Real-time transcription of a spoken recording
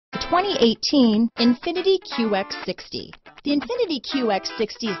2018 INFINITI QX60. The INFINITI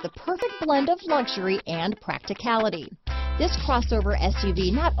QX60 is the perfect blend of luxury and practicality. This crossover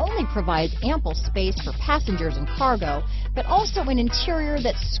SUV not only provides ample space for passengers and cargo, but also an interior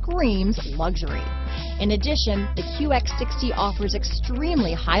that screams luxury. In addition, the QX60 offers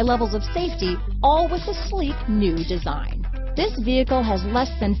extremely high levels of safety, all with a sleek new design. This vehicle has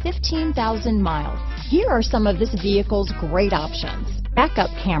less than 15,000 miles. Here are some of this vehicle's great options: backup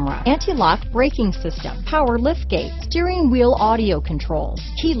camera, anti-lock braking system, power liftgate, steering wheel audio controls,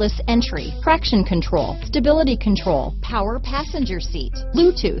 keyless entry, traction control, stability control, power passenger seat,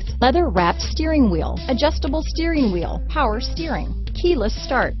 Bluetooth, leather-wrapped steering wheel, adjustable steering wheel, power steering, keyless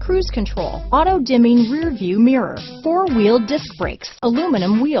start, cruise control, auto-dimming rear view mirror, four-wheel disc brakes,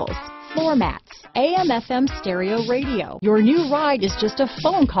 aluminum wheels, floor mats, AM/FM stereo radio. Your new ride is just a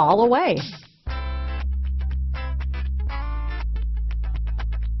phone call away.